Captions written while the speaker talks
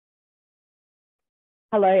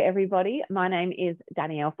Hello, everybody. My name is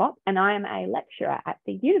Danielle and I am a lecturer at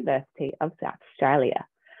the University of South Australia.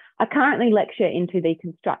 I currently lecture into the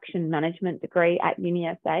construction management degree at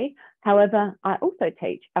UniSA. However, I also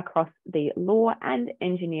teach across the law and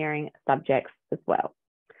engineering subjects as well.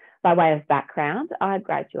 By way of background, I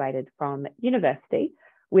graduated from university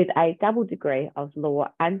with a double degree of law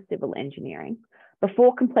and civil engineering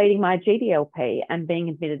before completing my GDLP and being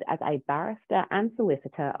admitted as a barrister and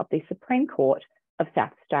solicitor of the Supreme Court of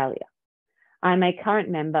South Australia. I'm a current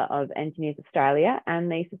member of Engineers Australia and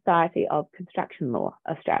the Society of Construction Law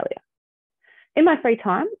Australia. In my free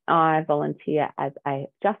time, I volunteer as a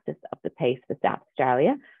Justice of the Peace for South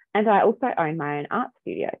Australia, and I also own my own art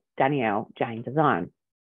studio, Danielle Jane Design.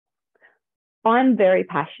 I'm very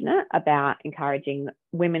passionate about encouraging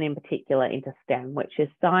women in particular into STEM, which is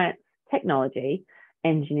science, technology,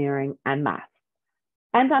 engineering, and maths.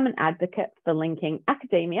 And I'm an advocate for linking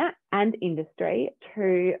academia and industry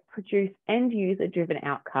to produce end-user-driven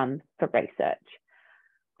outcomes for research.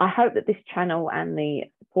 I hope that this channel and the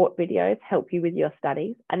support videos help you with your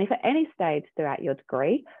studies. And if at any stage throughout your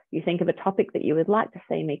degree you think of a topic that you would like to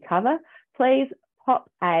see me cover, please pop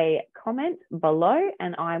a comment below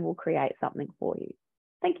and I will create something for you.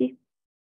 Thank you.